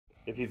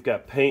If you've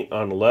got paint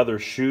on leather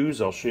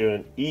shoes, I'll show you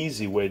an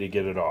easy way to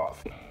get it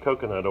off.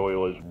 Coconut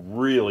oil is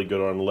really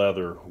good on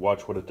leather.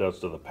 Watch what it does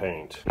to the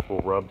paint. We'll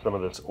rub some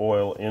of this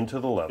oil into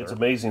the leather. It's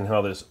amazing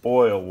how this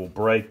oil will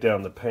break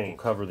down the paint.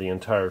 Cover the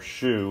entire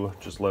shoe,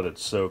 just let it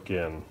soak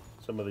in.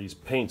 Some of these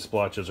paint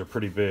splotches are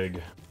pretty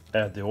big.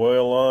 Add the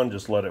oil on,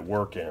 just let it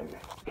work in.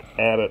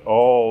 Add it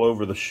all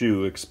over the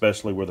shoe,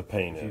 especially where the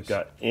paint is. If you've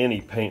got any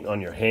paint on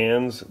your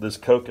hands, this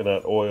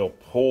coconut oil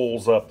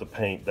pulls up the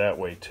paint that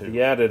way too.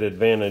 The added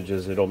advantage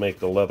is it'll make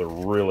the leather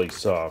really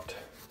soft.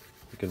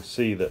 You can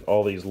see that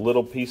all these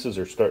little pieces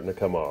are starting to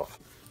come off.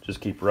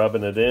 Just keep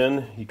rubbing it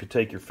in. You could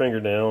take your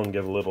fingernail and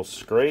give a little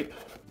scrape.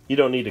 You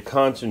don't need to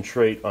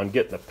concentrate on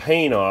getting the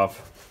paint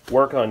off.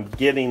 Work on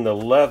getting the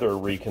leather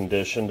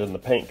reconditioned and the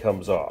paint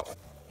comes off.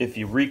 If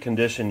you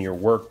recondition your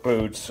work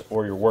boots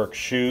or your work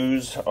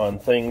shoes on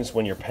things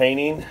when you're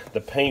painting,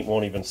 the paint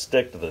won't even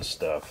stick to this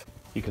stuff.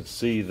 You can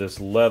see this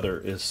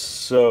leather is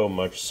so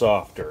much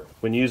softer.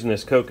 When using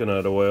this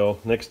coconut oil,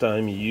 next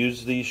time you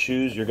use these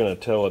shoes, you're going to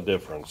tell a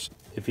difference.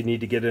 If you need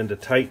to get into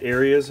tight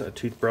areas, a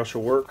toothbrush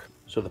will work.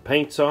 So the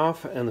paint's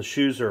off and the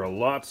shoes are a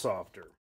lot softer.